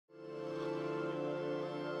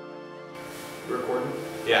Recording?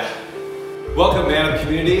 Yeah. Welcome, ManUp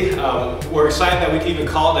community. We're excited that we can even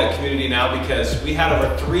call it a community now because we had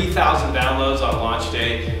over 3,000 downloads on launch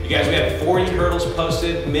day. You guys, we had 40 hurdles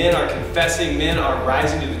posted. Men are confessing, men are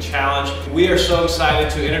rising to the challenge. We are so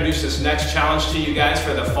excited to introduce this next challenge to you guys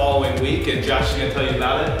for the following week, and Josh is going to tell you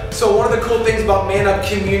about it. So one of the cool things about ManUp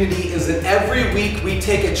community is that every week we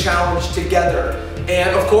take a challenge together.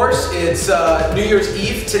 And of course, it's New Year's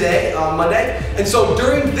Eve today, on Monday. And so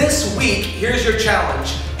during this week, here's your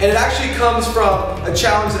challenge. And it actually comes from a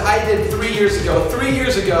challenge that I did 3 years ago. 3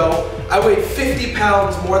 years ago, I weighed 50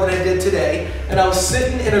 pounds more than I did today. And I was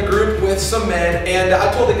sitting in a group with some men, and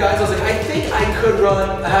I told the guys, I was like, I think I could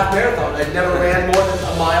run a half marathon. I'd never ran more than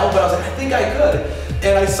a mile, but I was like, I think I could.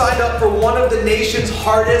 And I signed up for one of the nation's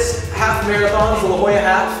hardest half marathons, the La Jolla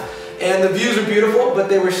Half. And the views are beautiful, but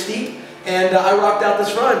they were steep. And I rocked out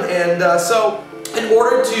this run. And so in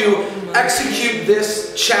order to execute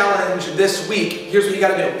this challenge this week, here's what you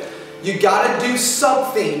gotta do. You gotta do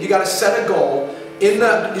something, you gotta set a goal in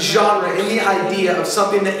the genre, in the idea of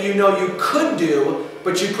something that you know you could do,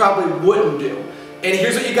 but you probably wouldn't do. And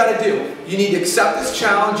here's what you gotta do. You need to accept this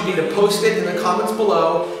challenge, you need to post it in the comments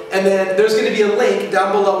below, and then there's gonna be a link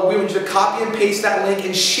down below. We want you to copy and paste that link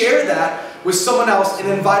and share that with someone else and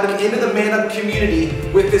invite them into the ManUp community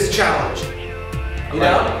with this challenge. You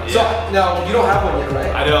know? Yeah. So, now, you don't have one yet,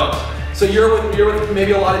 right? I don't. So you're with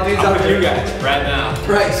maybe a lot of dudes I'm out with there. you guys right now.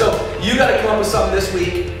 Right, so you gotta come up with something this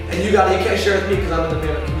week, and you can't share with me because I'm in the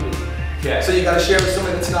ManUp community. Okay. So you gotta share with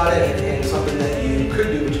someone that's not in it, and something that you could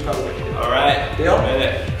do, but you probably wouldn't do. All right. Deal?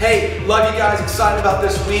 Minute. Hey, love you guys, excited about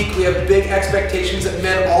this week. We have big expectations that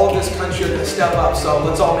men all over this country are gonna step up, so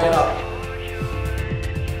let's all man up.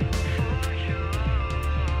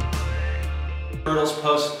 Hurdles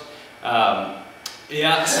post.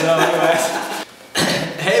 Yeah, so anyways.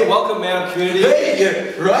 Hey, welcome, ManUp community.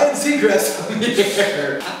 Hey, Ryan Seacrest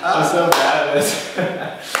here. I'm so bad at this.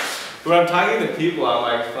 When I'm talking to people, I'm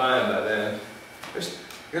like fine, but then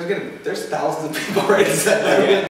There's thousands of people already set there.